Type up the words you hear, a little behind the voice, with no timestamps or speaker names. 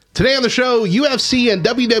Today on the show, UFC and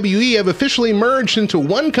WWE have officially merged into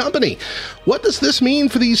one company. What does this mean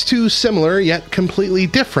for these two similar yet completely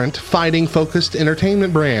different fighting-focused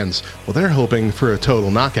entertainment brands? Well, they're hoping for a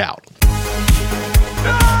total knockout.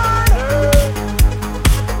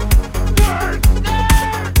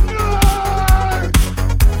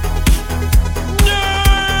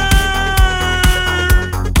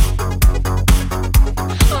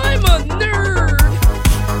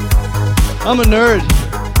 I'm a nerd,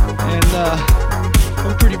 and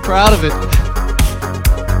I'm pretty proud of it.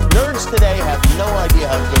 Nerds today have no idea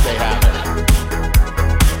how good they have it.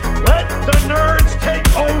 Let the nerds take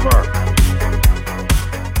over!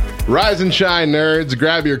 Rise and shine, nerds.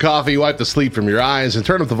 Grab your coffee, wipe the sleep from your eyes, and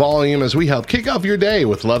turn up the volume as we help kick off your day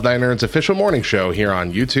with Love Thy Nerd's official morning show here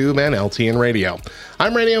on YouTube and LTN Radio.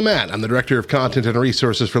 I'm Radio Matt. I'm the Director of Content and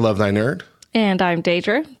Resources for Love Thy Nerd. And I'm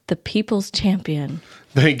Deidra, the People's Champion.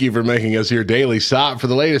 Thank you for making us your daily stop for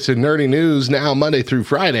the latest in nerdy news, now Monday through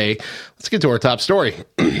Friday. Let's get to our top story.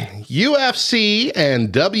 UFC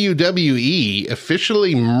and WWE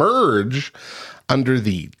officially merge under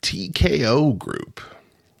the TKO group.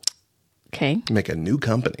 Okay. Make a new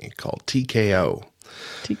company called TKO.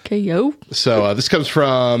 TKO. So this comes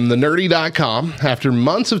from thenerdy.com. After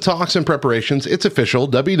months of talks and preparations, it's official.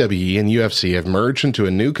 WWE and UFC have merged into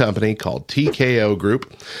a new company called TKO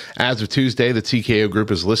Group. As of Tuesday, the TKO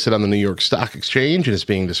Group is listed on the New York Stock Exchange and is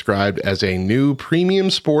being described as a new premium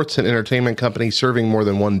sports and entertainment company serving more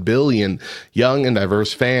than 1 billion young and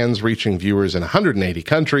diverse fans, reaching viewers in 180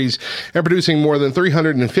 countries, and producing more than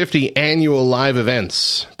 350 annual live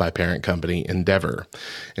events by parent company Endeavor.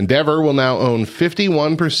 Endeavor will now own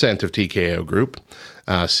 51% of TKO Group,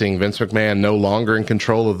 seeing Vince McMahon no longer in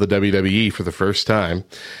control of the WWE for the first time.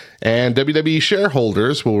 And WWE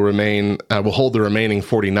shareholders will hold the remaining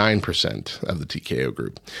 49% of the TKO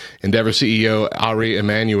Group. Endeavor CEO Ari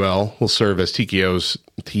Emanuel will serve as TKO's,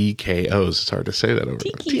 it's hard to say that over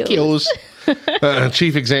TKO's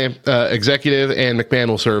chief executive, and McMahon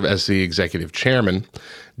will serve as the executive chairman.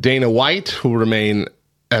 Dana White will remain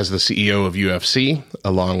as the CEO of UFC,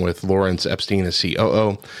 along with Lawrence Epstein as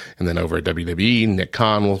COO. And then over at WWE, Nick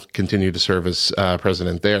Khan will continue to serve as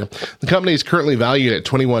president there. The company is currently valued at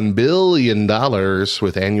 $21 billion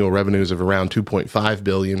with annual revenues of around $2.5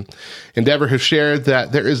 billion. Endeavor has shared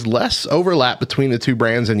that there is less overlap between the two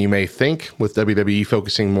brands than you may think, with WWE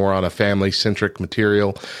focusing more on a family-centric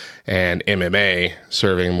material and MMA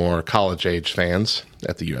serving more college-age fans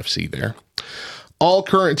at the UFC there. All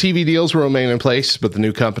current TV deals will remain in place, but the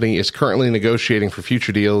new company is currently negotiating for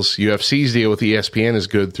future deals. UFC's deal with ESPN is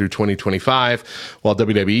good through 2025, while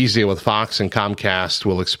WWE's deal with Fox and Comcast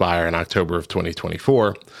will expire in October of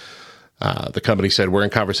 2024. The company said, we're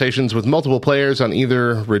in conversations with multiple players on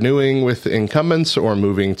either renewing with incumbents or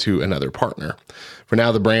moving to another partner. For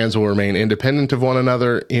now, the brands will remain independent of one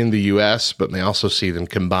another in the U.S., but may also see them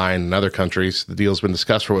combine in other countries. The deal's been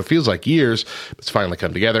discussed for what feels like years, but it's finally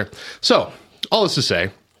come together. So, all this to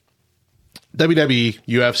say, WWE,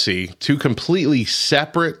 UFC, two completely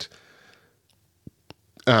separate,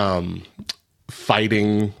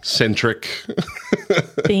 fighting-centric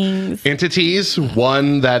things, entities.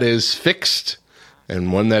 One that is fixed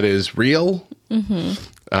and one that is real.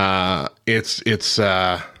 Mm-hmm.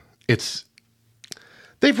 It's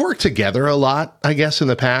they've worked together a lot, I guess, in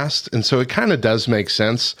the past, and so it kind of does make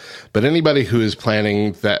sense. But anybody who is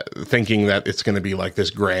thinking that it's going to be like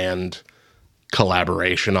this grand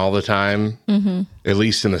collaboration all the time, at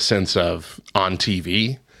least in the sense of on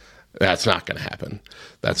TV, that's not going to happen.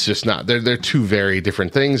 That's just not. They're two very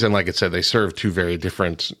different things, and like I said, they serve two very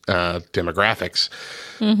different demographics.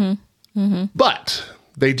 But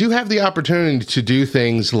they do have the opportunity to do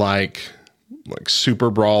things like Super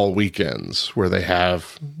Brawl weekends, where they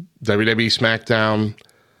have WWE SmackDown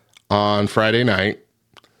on Friday night,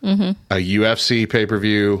 a UFC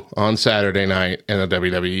pay-per-view on Saturday night, and a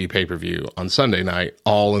WWE pay-per-view on Sunday night,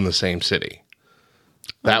 all in the same city.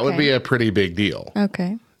 That would be a pretty big deal.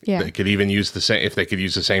 Okay. Yeah. They could even use the same, if they could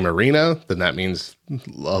use the same arena, then that means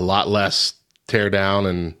a lot less tear down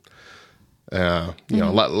and, a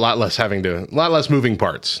lot less moving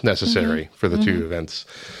parts necessary for the two events.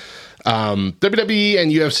 WWE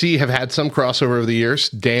and UFC have had some crossover over the years.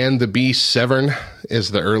 Dan the Beast Severn is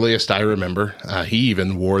the earliest I remember. He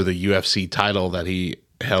even wore the UFC title that he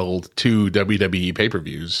held to WWE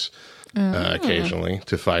pay-per-views occasionally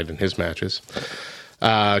to fight in his matches.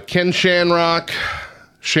 Ken Shamrock,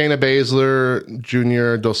 Shayna Baszler,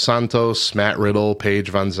 Junior Dos Santos, Matt Riddle, Paige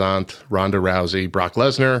Van Zandt, Ronda Rousey, Brock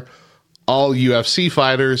Lesnar, all UFC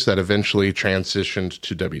fighters that eventually transitioned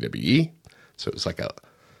to WWE. So it's like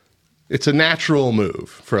It's a natural move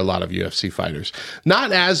for a lot of UFC fighters.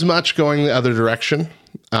 Not as much going the other direction.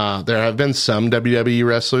 There have been some WWE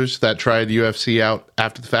wrestlers that tried UFC out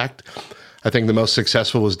after the fact. I think the most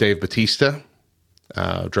successful was Dave Bautista,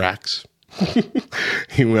 Drax.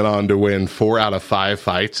 He went on to win 4 out of 5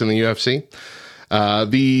 fights in the UFC.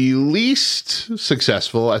 The least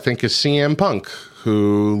successful, I think, is CM Punk,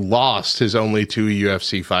 who lost his only 2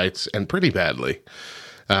 UFC fights, and pretty badly.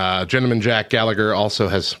 Gentleman Jack Gallagher also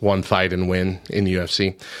has 1 fight and win in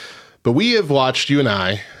UFC. But you and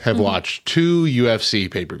I have watched 2 UFC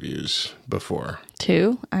pay-per-views before.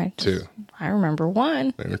 2? 2. I remember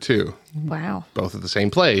 1. There were 2. Wow. Both at the same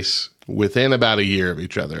place, within about a year of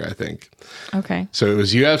each other, I think. Okay. So it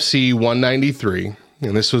was UFC 193,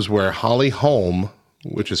 and this was where Holly Holm,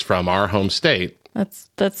 which is from our home state. That's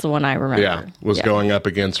the one I remember. Was going up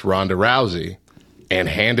against Ronda Rousey and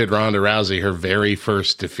handed Ronda Rousey her very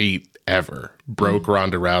first defeat ever. Broke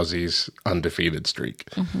Ronda Rousey's undefeated streak.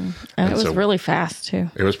 And it was really fast, too.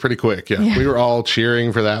 It was pretty quick, yeah. We were all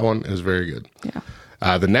cheering for that one. It was very good.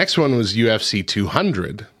 Yeah. The next one was UFC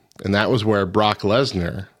 200, and that was where Brock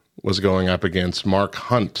Lesnar was going up against Mark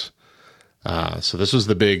Hunt. So this was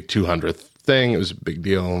the big 200th thing. It was a big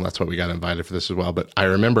deal, and that's why we got invited for this as well. But I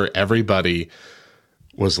remember everybody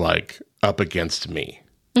was like up against me.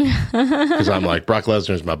 Because I'm like, Brock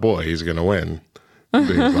Lesnar's my boy. He's going to win.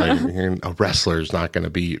 Like, a wrestler's not going to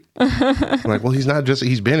beat. I'm like, well, he's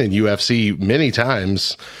been in UFC many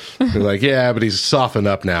times. They're like, yeah, but he's softened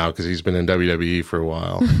up now because he's been in WWE for a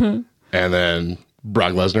while. And then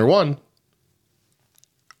Brock Lesnar won.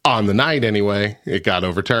 On the night, anyway, it got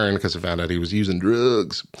overturned because I found out he was using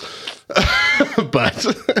drugs. But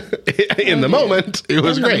in the moment, it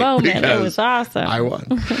was great. In the moment, it was awesome. I won.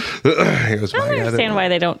 It was I don't understand why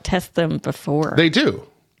they don't test them before. They do.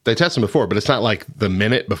 They test them before, but it's not like the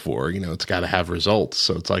minute before. It's got to have results.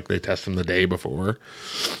 So it's like they test them the day before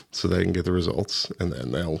so they can get the results. And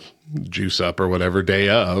then they'll juice up or whatever day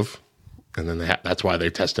of. And then that's why they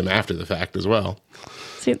test them after the fact as well.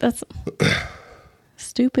 See, that's...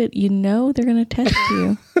 stupid. They're going to test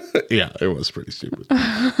you. Yeah, it was pretty stupid.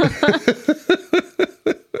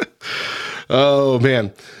 Oh,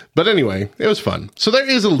 man. But anyway, it was fun. So there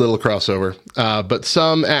is a little crossover, but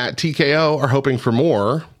some at TKO are hoping for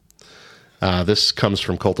more. This comes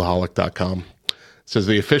from cultaholic.com. It says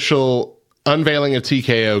the official unveiling of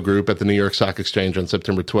TKO Group at the New York Stock Exchange on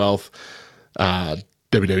September 12th.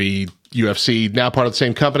 WWE, UFC, now part of the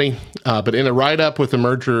same company, but in a write-up with the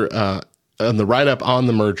merger... on the write-up on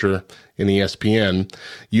the merger in ESPN,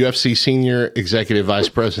 UFC Senior Executive Vice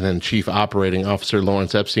President and Chief Operating Officer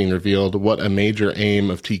Lawrence Epstein revealed what a major aim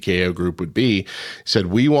of TKO Group would be. He said,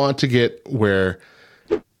 we want to get where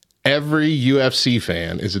every UFC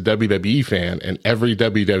fan is a WWE fan and every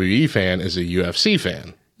WWE fan is a UFC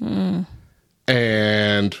fan.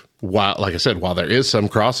 And like I said, while there is some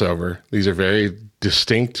crossover, these are very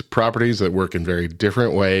distinct properties that work in very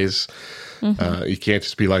different ways. You can't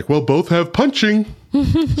just be like, well, both have punching.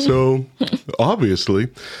 So obviously,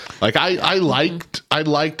 like I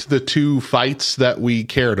liked the 2 fights that we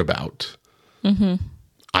cared about.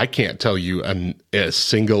 I can't tell you a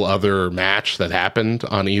single other match that happened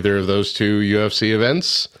on either of those 2 UFC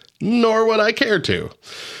events, nor would I care to.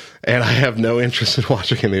 And I have no interest in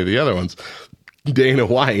watching any of the other ones. Dana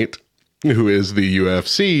White, who is the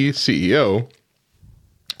UFC CEO,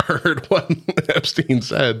 heard what Epstein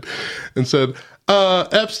said and said,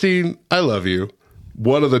 Epstein, I love you.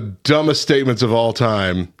 One of the dumbest statements of all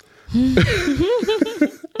time. He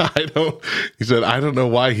said, I don't know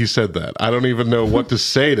why he said that. I don't even know what to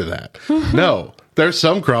say to that. No, there's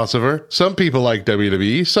some crossover. Some people like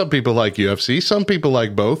WWE. Some people like UFC. Some people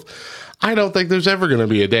like both. I don't think there's ever going to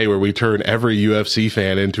be a day where we turn every UFC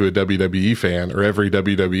fan into a WWE fan or every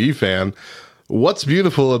WWE fan. What's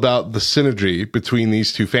beautiful about the synergy between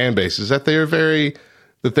these 2 fan bases that they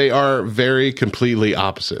are very completely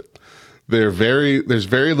opposite. There's very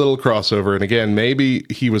little crossover. And again, maybe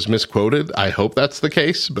he was misquoted. I hope that's the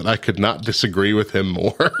case, but I could not disagree with him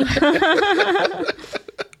more.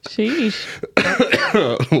 Sheesh.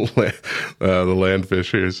 The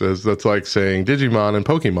Landfish here says that's like saying Digimon and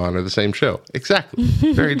Pokemon are the same show. Exactly.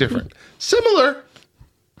 Very different. Similar,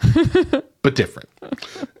 but different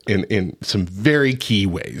in some very key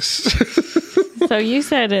ways. So you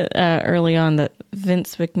said early on that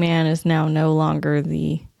Vince McMahon is now no longer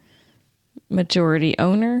the majority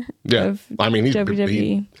owner of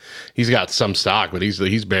WWE. He's got some stock, but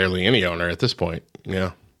he's barely any owner at this point.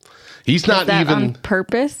 Yeah. He's not that even on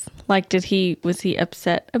purpose. Like, was he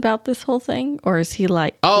upset about this whole thing, or is he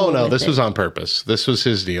like? Oh no, this was on purpose. This was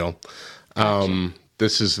his deal.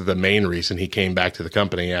 this is the main reason he came back to the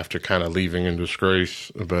company after kind of leaving in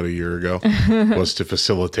disgrace about a year ago, was to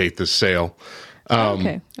facilitate this sale.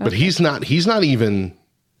 But he's not even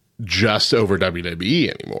just over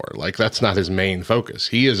WWE anymore. Like, that's not his main focus.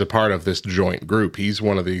 He is a part of this joint group. He's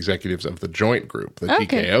one of the executives of the joint group, the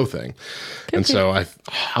TKO thing. And so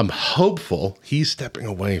I'm hopeful he's stepping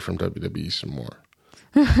away from WWE some more.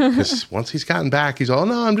 Because once he's gotten back, he's all,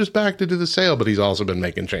 no, I'm just back to do the sale. But he's also been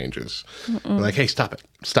making changes. Like, hey, stop it.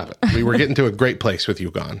 We were getting to a great place with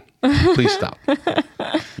you gone. Please stop.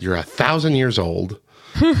 You're 1,000 years old.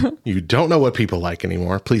 You don't know what people like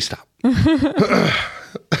anymore. Please stop.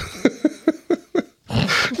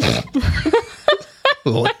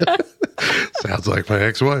 Sounds like my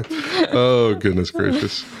ex-wife. Oh, goodness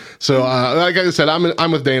gracious. So, like I said,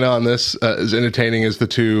 I'm with Dana on this. As entertaining as the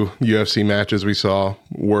two UFC matches we saw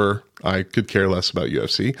were, I could care less about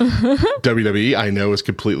UFC. WWE, I know, is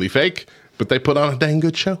completely fake, but they put on a dang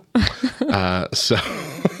good show. So,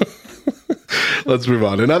 let's move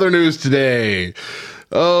on. In other news today,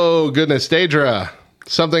 oh, goodness, Deidra,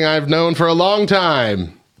 something I've known for a long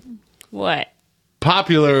time. What?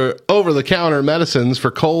 Popular over-the-counter medicines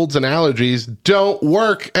for colds and allergies don't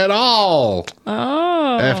work at all.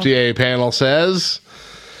 Oh. FDA panel says.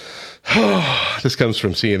 This comes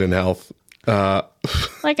from CNN Health.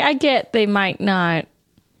 Like, I get they might not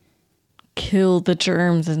kill the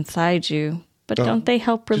germs inside you, but don't they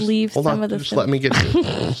help relieve some of the symptoms? Let me get to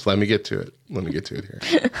it. Let me get to it here.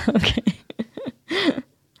 Okay.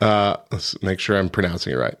 Let's make sure I'm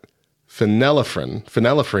pronouncing it right. Phenylphrine.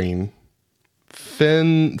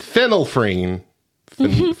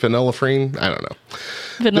 I don't know.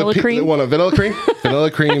 Vanilla cream? Vanilla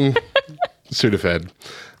cream, Sudafed.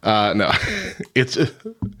 No, it's I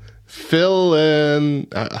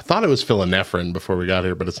thought it was phenylephrine before we got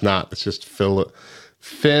here, but it's not. It's just phenylephrine.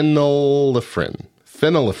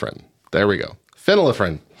 There we go.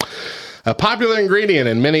 Phenylephrine. A popular ingredient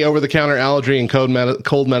in many over-the-counter allergy and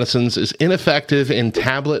cold medicines is ineffective in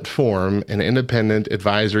tablet form. An independent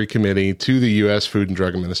advisory committee to the U.S. Food and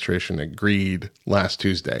Drug Administration agreed last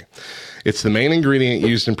Tuesday. It's the main ingredient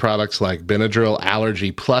used in products like Benadryl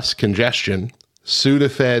Allergy Plus Congestion,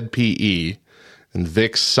 Sudafed PE, and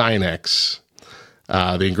Vicks Sinex.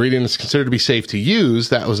 The ingredient is considered to be safe to use.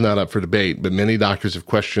 That was not up for debate, but many doctors have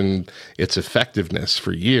questioned its effectiveness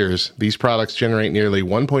for years. These products generate nearly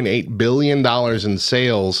 $1.8 billion in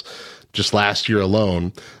sales just last year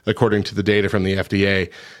alone, according to the data from the FDA.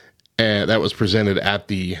 And that was presented at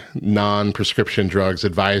the Non-Prescription Drugs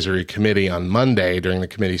Advisory Committee on Monday during the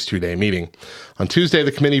committee's 2-day meeting. On Tuesday,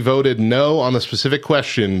 the committee voted no on the specific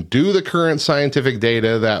question, do the current scientific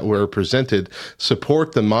data that were presented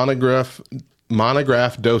support the monograph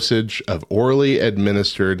dosage of orally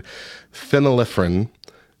administered phenylephrine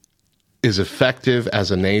is effective as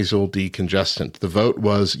a nasal decongestant. The vote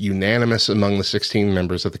was unanimous among the 16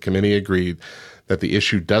 members of the committee agreed that the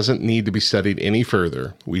issue doesn't need to be studied any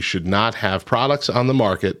further. We should not have products on the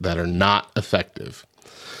market that are not effective.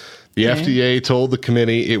 The FDA told the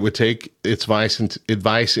committee it would take its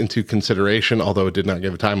advice into consideration, although it did not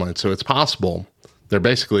give a timeline. So it's possible they're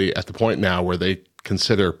basically at the point now where they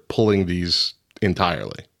consider pulling these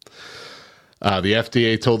entirely. The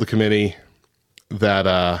FDA told the committee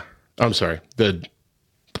that,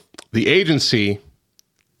 the agency,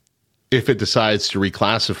 if it decides to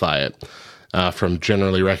reclassify it from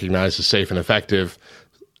generally recognized as safe and effective,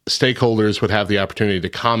 stakeholders would have the opportunity to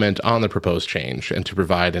comment on the proposed change and to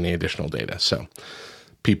provide any additional data. So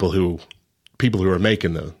people who are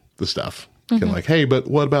making the stuff can like, hey, but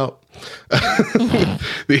what about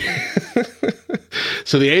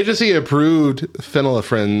So the agency approved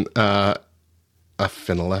phenylephrine,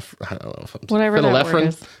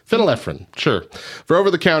 phenylephrine, sure, for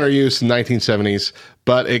over-the-counter use in 1970s,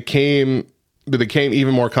 but it became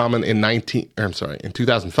even more common in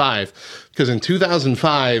 2005, because in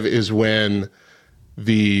 2005 is when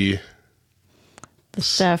the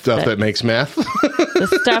stuff that makes meth,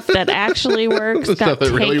 the stuff that actually works, got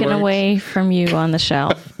taken really away from you on the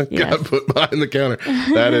shelf. Got put behind the counter.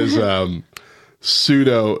 That is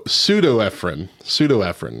pseudoephedrine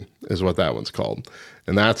is what that one's called,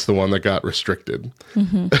 and that's the one that got restricted.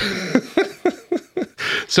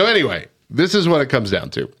 So anyway, this is what it comes down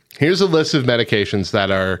to. Here's a list of medications that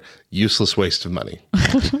are useless waste of money.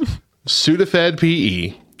 Sudafed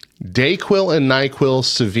PE, Dayquil and NyQuil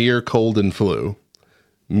severe cold and flu,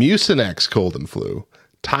 Mucinex cold and flu,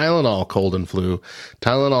 Tylenol cold and flu,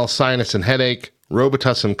 Tylenol sinus and headache,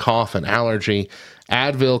 Robitussin cough and allergy,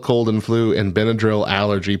 Advil cold and flu, and Benadryl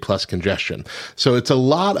allergy plus congestion. So it's a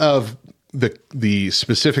lot of the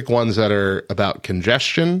specific ones that are about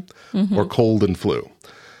congestion or cold and flu.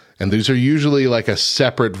 And these are usually like a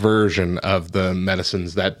separate version of the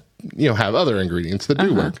medicines that, have other ingredients that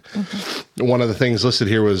do work. One of the things listed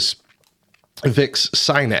here was Vicks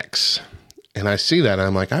Sinex. And I see that and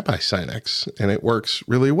I'm like, I buy Sinex and it works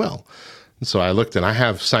really well. And so I looked and I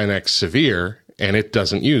have Sinex Severe and it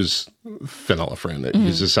doesn't use phenylephrine. It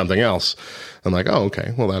uses something else. I'm like, oh,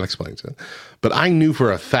 okay. Well, that explains it. But I knew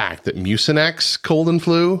for a fact that Mucinex cold and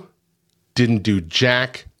flu didn't do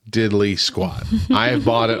jack diddly squat. I have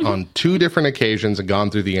bought it on 2 different occasions and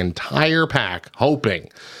gone through the entire pack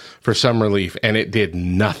hoping for some relief, and it did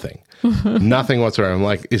nothing. Nothing whatsoever. I'm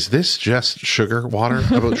like, is this just sugar water,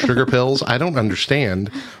 about sugar pills? I don't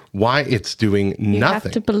understand why it's doing nothing. You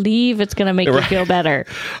have to believe it's going to make you feel better.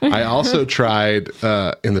 I also tried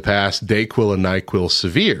in the past Dayquil and NyQuil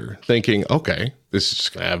Severe, thinking, okay, this is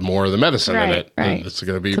just going to have more of the medicine in it. And it's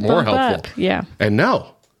going to be more helpful. Up. Yeah. And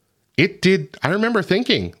no, it did. I remember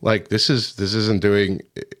thinking, like, this isn't doing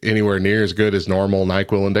anywhere near as good as normal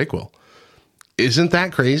NyQuil and Dayquil. Isn't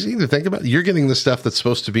that crazy to think about? You're getting the stuff that's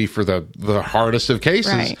supposed to be for the hardest of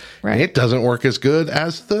cases. Right. And it doesn't work as good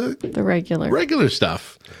as the regular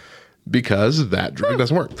stuff because that drug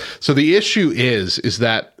doesn't work. So the issue is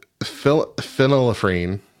that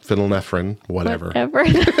phenylephrine, whatever. I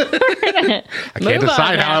can't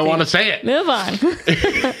decide how I want to say it. Move on.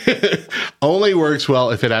 Only works well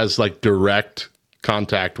if it has like direct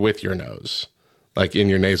contact with your nose, like in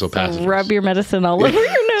your nasal passages. Rub your medicine all over your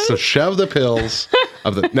nose. So shove the pills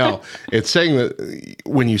no, it's saying that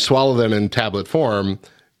when you swallow them in tablet form,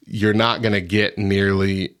 you're not going to get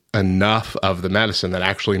nearly enough of the medicine that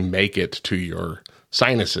actually make it to your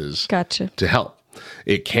sinuses. Gotcha. To help.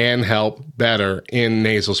 It can help better in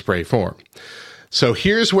nasal spray form. So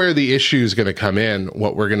here's where the issue is going to come in.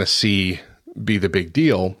 What we're going to see be the big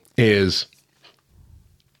deal is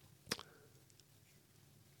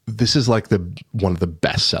this is like one of the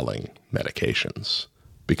best-selling medications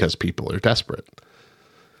because people are desperate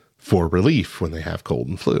for relief when they have cold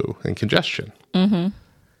and flu and congestion.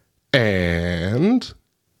 And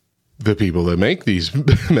the people that make these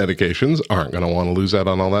medications aren't going to want to lose out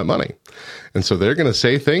on all that money. And so they're going to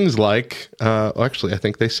say things like, actually, I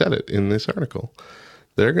think they said it in this article.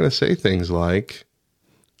 They're going to say things like,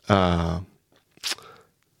 I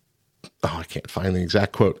can't find the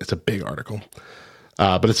exact quote. It's a big article.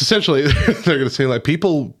 But it's essentially, they're going to say like,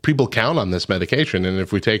 people count on this medication. And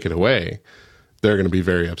if we take it away, they're going to be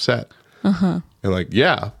very upset. And like,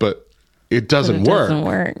 yeah, but it doesn't work. Doesn't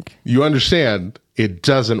work. You understand? It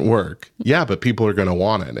doesn't work. Yeah, but people are going to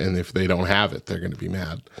want it. And if they don't have it, they're going to be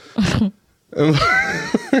mad.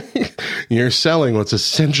 You're selling what's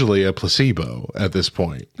essentially a placebo at this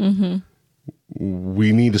point.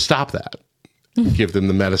 We need to stop that. Give them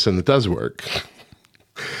the medicine that does work.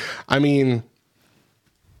 I mean,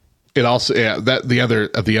 it also, that the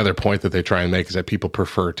other point that they try and make is that people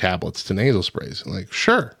prefer tablets to nasal sprays. Like,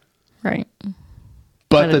 sure. Right.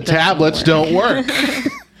 But the tablets don't work.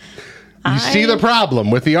 You see the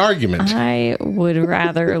problem with the argument. I would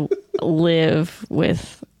rather live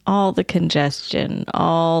with all the congestion,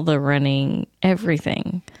 all the running,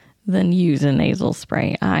 everything, than use a nasal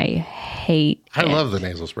spray. I love the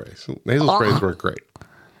nasal sprays. Nasal sprays work great.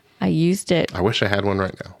 I used it. I wish I had one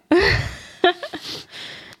right now.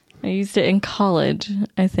 I used it in college,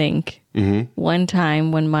 I think. One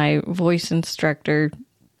time when my voice instructor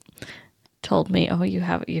told me, oh,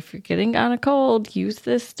 if you're getting on a cold, use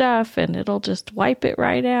this stuff and it'll just wipe it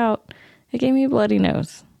right out. It gave me a bloody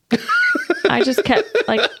nose. I just kept,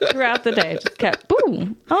 throughout the day, just kept,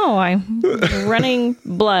 boom. Oh, I'm running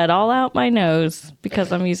blood all out my nose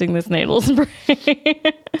because I'm using this nasal spray.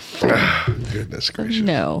 Goodness gracious.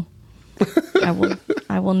 No.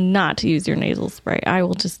 I will not use your nasal spray. I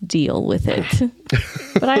will just deal with it.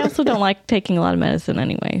 But I also don't like taking a lot of medicine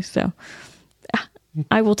anyway, so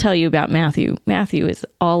I will tell you about Matthew. Matthew is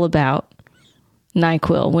all about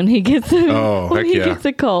NyQuil when he gets gets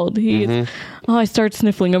a cold. I start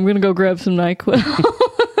sniffling. I'm going to go grab some NyQuil.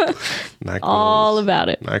 All about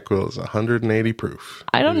it. NyQuil is 180 proof.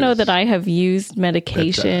 I don't know that I have used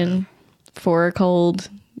medication for a cold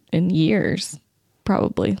in years.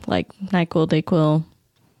 Probably like NyQuil, Dayquil.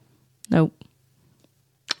 Nope.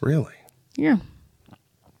 Really? Yeah.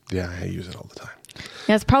 Yeah, I use it all the time.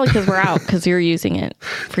 Yeah, it's probably because we're out because you're using it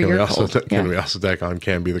for your cold. Can we also tack on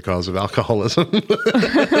can be the cause of alcoholism?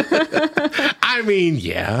 I mean,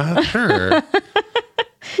 yeah, sure.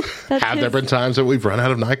 Have there been times that we've run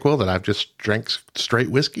out of NyQuil that I've just drank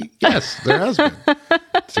straight whiskey? Yes, there has been.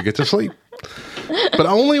 To get to sleep. But but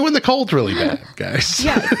only when the cold's really bad, guys.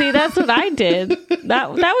 Yeah, see, that's what I did. That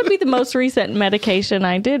would be the most recent medication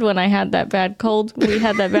I did when I had that bad cold. We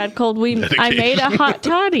had that bad cold. I made a hot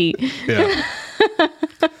toddy. Yeah.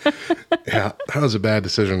 Yeah, that was a bad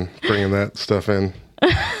decision bringing that stuff in.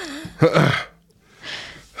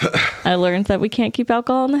 I learned that we can't keep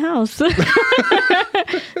alcohol in the house.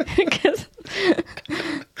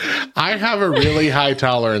 I have a really high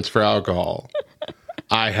tolerance for alcohol.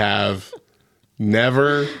 I have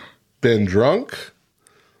never been drunk,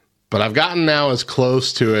 but I've gotten now as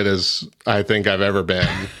close to it as I think I've ever been.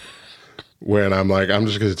 When I'm like, I'm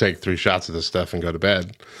just going to take 3 shots of this stuff and go to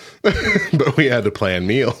bed. But we had to plan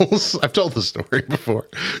meals. I've told the story before.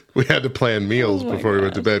 We had to plan meals before we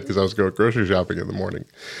went to bed because I was going grocery shopping in the morning.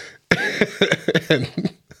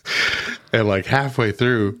 and like halfway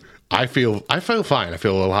through, I feel fine. I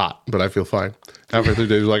feel a little hot, but I feel fine. Halfway through,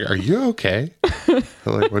 Dave's like, "Are you okay?" I'm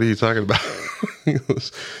like, "What are you talking about?" He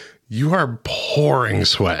goes, "You are pouring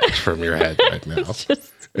sweat from your head right now,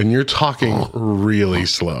 and you're talking really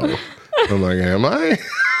slow." I'm like, "Am I?"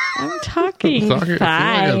 I'm talking fine.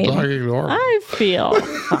 I'm talking normal. I feel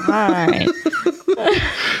fine.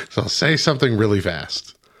 So I'll say something really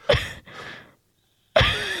fast.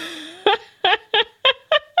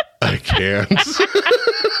 I can't.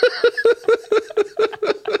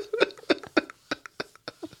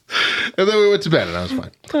 And then we went to bed and I was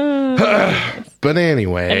fine. But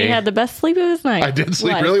anyway. And he had the best sleep of his night. I did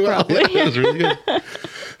sleep really well. Yeah, it was really good.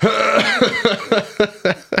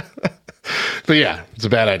 But yeah, it's a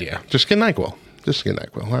bad idea. Just get NyQuil.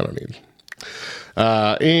 I don't need.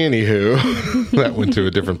 Anywho, that went to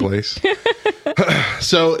a different place.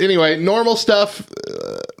 So anyway, normal stuff.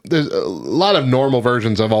 There's a lot of normal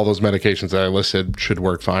versions of all those medications that I listed should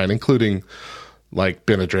work fine, including like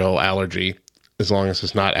Benadryl allergy, as long as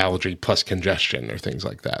it's not allergy plus congestion or things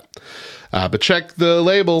like that. But check the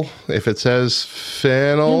label if it says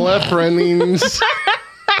phenylephrine.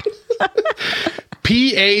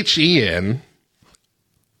 PHENYLEPHRINE.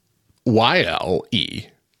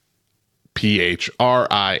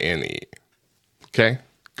 Okay?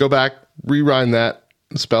 Go back, rewind that,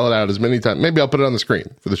 and spell it out as many times. Maybe I'll put it on the screen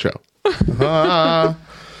for the show. All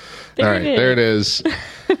right, there it is.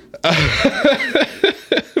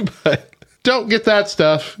 But don't get that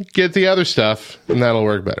stuff. Get the other stuff, and that'll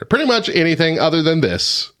work better. Pretty much anything other than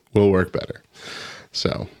this will work better.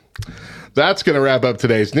 So that's going to wrap up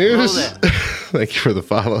today's news. Thank you for the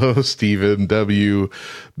follow, Stephen W.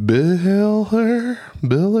 Bueller?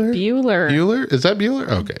 Is that Bueller?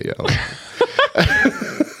 Okay, yeah.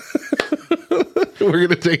 We're going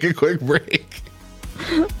to take a quick break.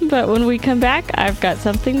 But when we come back, I've got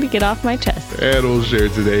something to get off my chest. And we'll share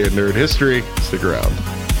today in Nerd History. Stick around.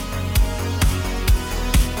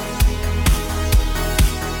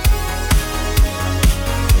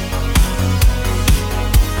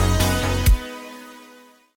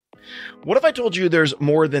 What if I told you there's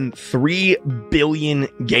more than 3 billion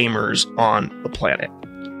gamers on the planet?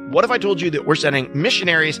 What if I told you that we're sending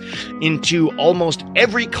missionaries into almost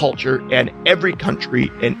every culture and every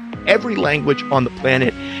country and every language on the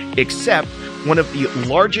planet except one of the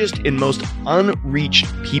largest and most unreached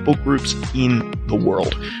people groups in the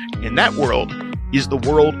world? And that world is the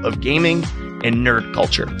world of gaming and nerd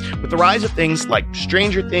culture. With the rise of things like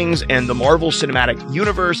Stranger Things and the Marvel Cinematic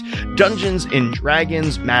Universe, Dungeons and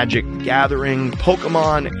Dragons, Magic the Gathering,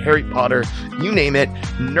 Pokemon, Harry Potter, you name it,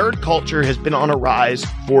 nerd culture has been on a rise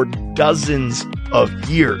for dozens of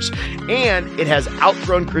years. And it has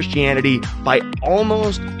outgrown Christianity by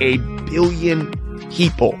almost 1 billion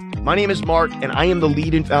people. My name is Mark, and I am the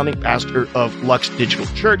lead and founding pastor of Lux Digital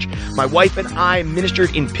Church. My wife and I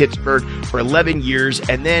ministered in Pittsburgh for 11 years,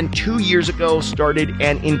 and then 2 years ago started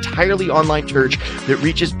an entirely online church that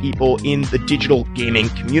reaches people in the digital gaming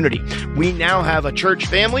community. We now have a church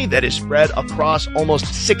family that is spread across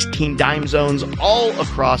almost 16 time zones all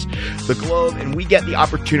across the globe, and we get the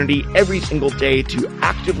opportunity every single day to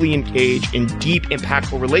actively engage in deep,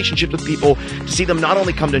 impactful relationships with people, to see them not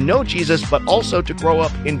only come to know Jesus, but also to grow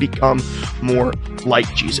up and become more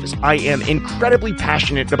like Jesus. I am incredibly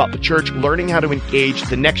passionate about the church learning how to engage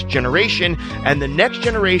the next generation, and the next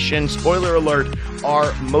generation, spoiler alert,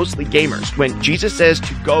 are mostly gamers. When Jesus says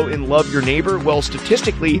to go and love your neighbor, well,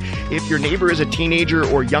 statistically, if your neighbor is a teenager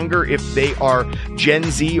or younger, if they are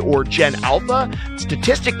Gen Z or Gen Alpha,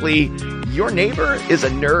 statistically, your neighbor is a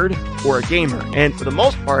nerd or a gamer. And for the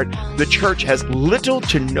most part, the church has little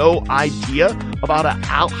to no idea about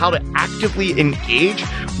how to actively engage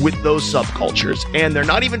with those subcultures. And they're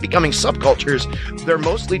not even becoming subcultures. They're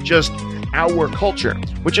mostly just our culture,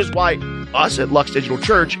 which is why us at Lux Digital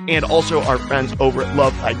Church and also our friends over at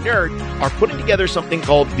Love by Nerd are putting together something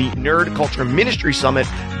called the Nerd Culture Ministry Summit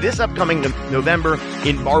this upcoming November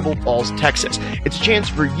in Marble Falls, Texas. It's a chance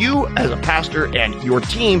for you as a pastor and your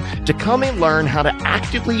team to come and learn how to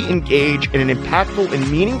actively engage in an impactful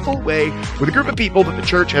and meaningful way with a group of people that the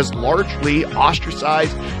church has largely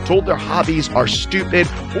ostracized, told their hobbies are stupid,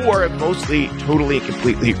 or have mostly totally and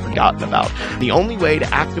completely forgotten about. The only way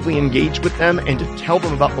to actively engage with them and to tell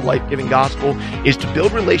them about the life-giving gospel is to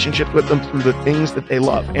build relationships with them through the things that they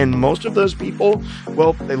love. And most of those people,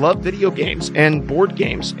 well, they love video games and board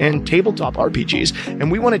games and tabletop RPGs. And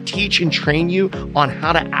we want to teach and train you on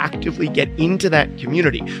how to actively get into that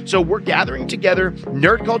community. So we're gathering together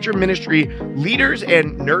Nerd Culture Ministry leaders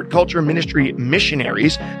and Nerd Culture Ministry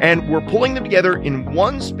missionaries, and we're pulling them together in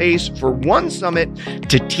one space for one summit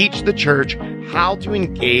to teach the church how to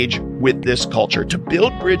engage with this culture, to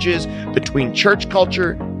build bridges between church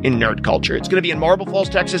culture and nerd culture. It's going to be in Marble Falls,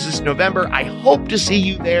 Texas this November. I hope to see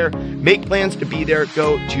you there. Make plans to be there.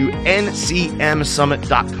 Go to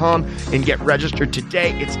ncmsummit.com and get registered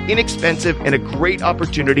today. It's inexpensive and a great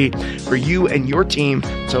opportunity for you and your team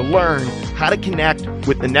to learn how to connect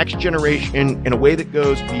with the next generation in a way that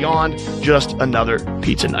goes beyond just another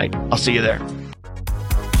pizza night. I'll see you there.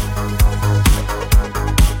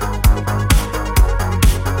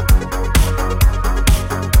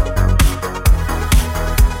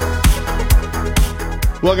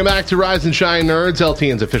 Welcome back to Rise and Shine Nerds,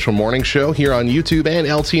 LTN's official morning show here on YouTube and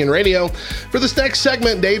LTN Radio. For this next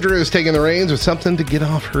segment, Deidra is taking the reins with something to get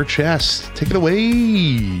off her chest. Take it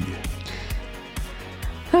away.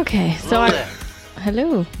 Okay, so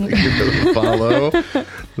hello. Follow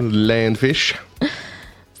Landfish.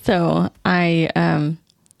 So I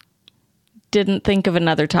didn't think of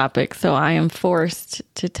another topic, so I am forced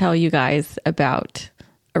to tell you guys about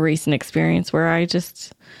a recent experience where I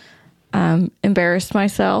just embarrassed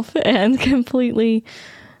myself and completely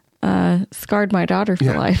scarred my daughter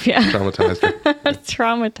for life. Yeah. Traumatized her.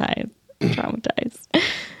 Traumatized.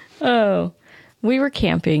 Oh, we were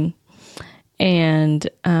camping and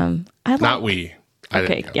Not we. I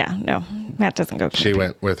okay, didn't go. yeah, no. Matt doesn't go camping. She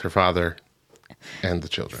went with her father and the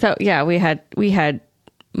children. So yeah, we had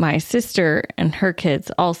my sister and her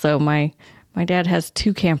kids also. My dad has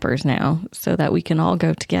 2 campers now so that we can all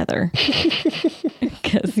go together.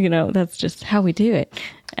 Because, that's just how we do it.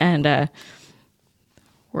 And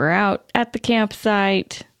we're out at the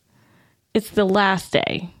campsite. It's the last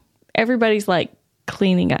day. Everybody's like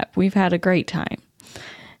cleaning up. We've had a great time.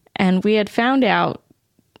 And we had found out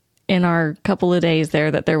in our couple of days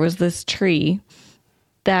there that there was this tree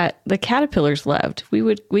that the caterpillars loved.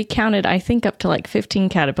 We counted, I think, up to like 15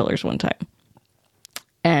 caterpillars one time.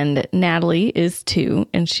 And Natalie is 2,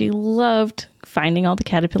 and she loved finding all the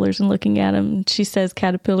caterpillars and looking at them. She says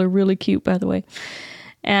caterpillar really cute, by the way.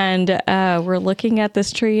 And we're looking at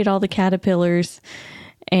this tree at all the caterpillars.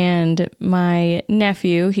 And my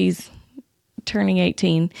nephew, he's turning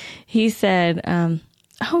 18, he said, oh,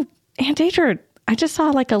 Aunt Deidra, I just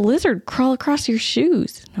saw like a lizard crawl across your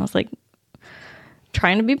shoes. And I was like,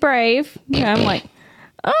 trying to be brave. Yeah, I'm like,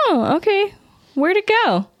 oh, okay. Where'd it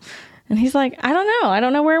go? And he's like, I don't know. I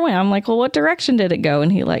don't know where it went. I'm like, well, what direction did it go?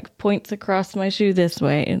 And he like points across my shoe this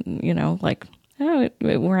way. And, like, oh, it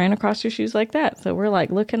ran across your shoes like that. So we're like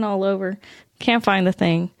looking all over. Can't find the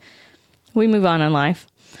thing. We move on in life.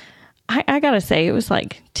 I got to say, it was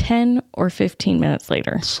like 10 or 15 minutes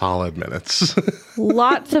later. Solid minutes.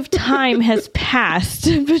 Lots of time has passed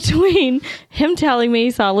between him telling me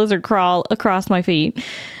he saw a lizard crawl across my feet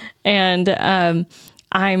and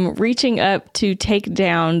I'm reaching up to take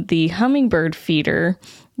down the hummingbird feeder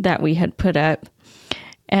that we had put up.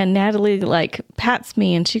 And Natalie like pats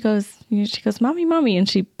me and she goes, mommy, mommy. And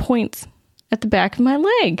she points at the back of my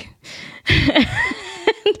leg. And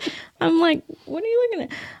I'm like, what are you looking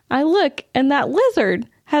at? I look and that lizard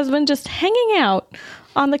has been just hanging out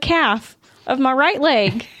on the calf of my right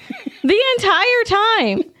leg the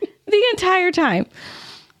entire time.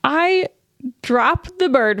 I drop the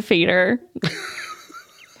bird feeder,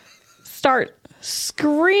 start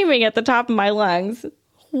screaming at the top of my lungs,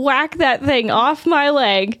 whack that thing off my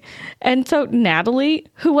leg. And so Natalie,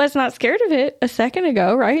 who was not scared of it a second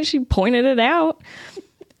ago, right? She pointed it out,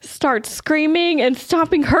 starts screaming and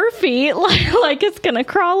stomping her feet like it's going to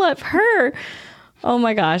crawl up her. Oh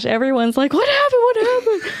my gosh. Everyone's like, what happened?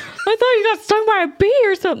 I thought you got stung by a bee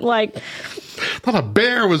or something. Like, I thought a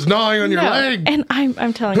bear was gnawing on your leg. And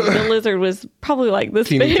I'm telling you, the lizard was probably like this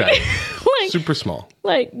Teeny big. tiny. Like, Super small.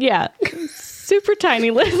 Like, yeah. Super tiny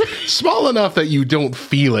lizard. Small enough that you don't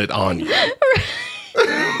feel it on you.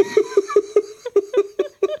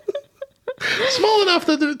 small enough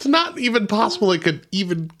that it's not even possible it could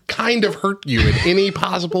even kind of hurt you in any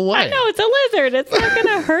possible way. I know, it's a lizard. It's not going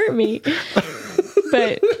to hurt me.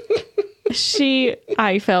 But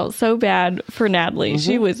I felt so bad for Natalie.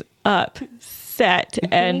 She was upset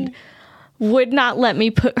and would not let me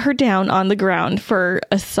put her down on the ground for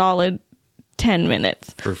a solid 10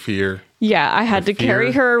 minutes. For fear. Yeah, I had to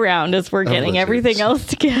carry her around as we're getting everything else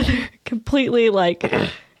together. Completely like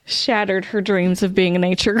shattered her dreams of being a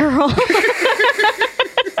nature girl.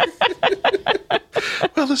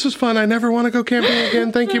 Well, this was fun. I never want to go camping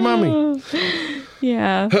again. Thank you, Mommy.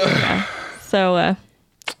 Yeah. So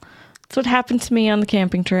that's what happened to me on the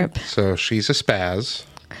camping trip. So she's a spaz.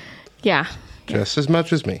 Yeah. Just as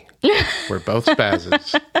much as me. We're both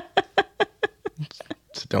spazzes.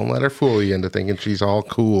 So don't let her fool you into thinking she's all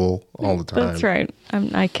cool all the time. That's right.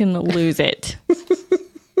 I can lose it.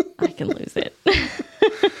 I can lose it.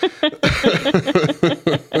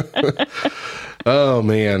 Oh,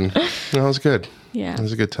 man. That was good. Yeah. It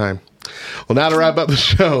was a good time. Well, now to wrap up the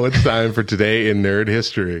show, it's time for Today in Nerd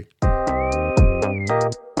History.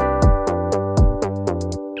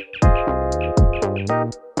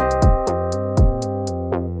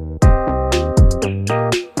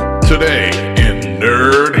 Today in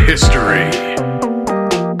Nerd History.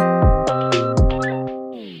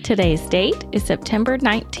 Today's date is September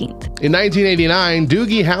 19th. In 1989,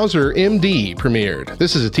 Doogie Howser, MD, premiered.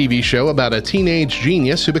 This is a TV show about a teenage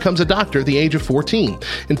genius who becomes a doctor at the age of 14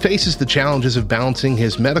 and faces the challenges of balancing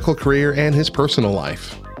his medical career and his personal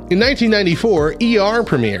life. In 1994, ER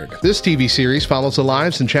premiered. This TV series follows the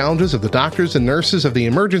lives and challenges of the doctors and nurses of the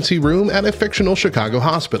emergency room at a fictional Chicago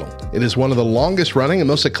hospital. It is one of the longest-running and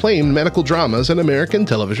most acclaimed medical dramas in American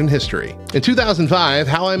television history. In 2005,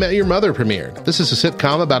 How I Met Your Mother premiered. This is a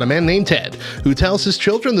sitcom about a man named Ted, who tells his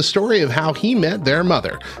children the story of how he met their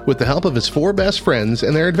mother, with the help of his 4 best friends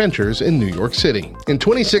and their adventures in New York City. In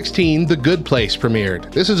 2016, The Good Place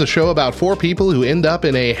premiered. This is a show about 4 people who end up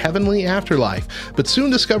in a heavenly afterlife, but soon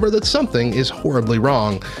discover that something is horribly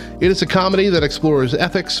wrong. It is a comedy that explores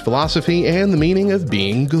ethics, philosophy, and the meaning of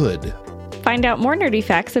being good. Find out more nerdy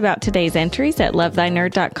facts about today's entries at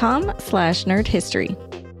lovethynerd.com/nerdhistory.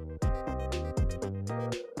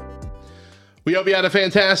 We hope you had a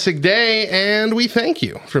fantastic day, and we thank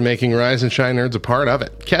you for making Rise and Shine Nerds a part of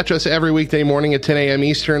it. Catch us every weekday morning at 10 a.m.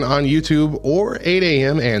 Eastern on YouTube or 8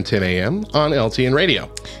 a.m. and 10 a.m. on LTN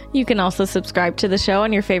Radio. You can also subscribe to the show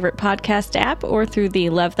on your favorite podcast app or through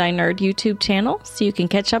the Love Thy Nerd YouTube channel so you can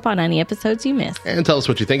catch up on any episodes you missed. And tell us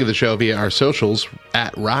what you think of the show via our socials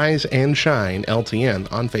at Rise and Shine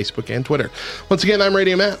LTN on Facebook and Twitter. Once again, I'm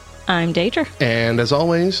Radio Matt. I'm Deidra. And as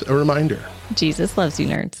always, a reminder. Jesus loves you,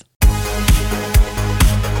 nerds.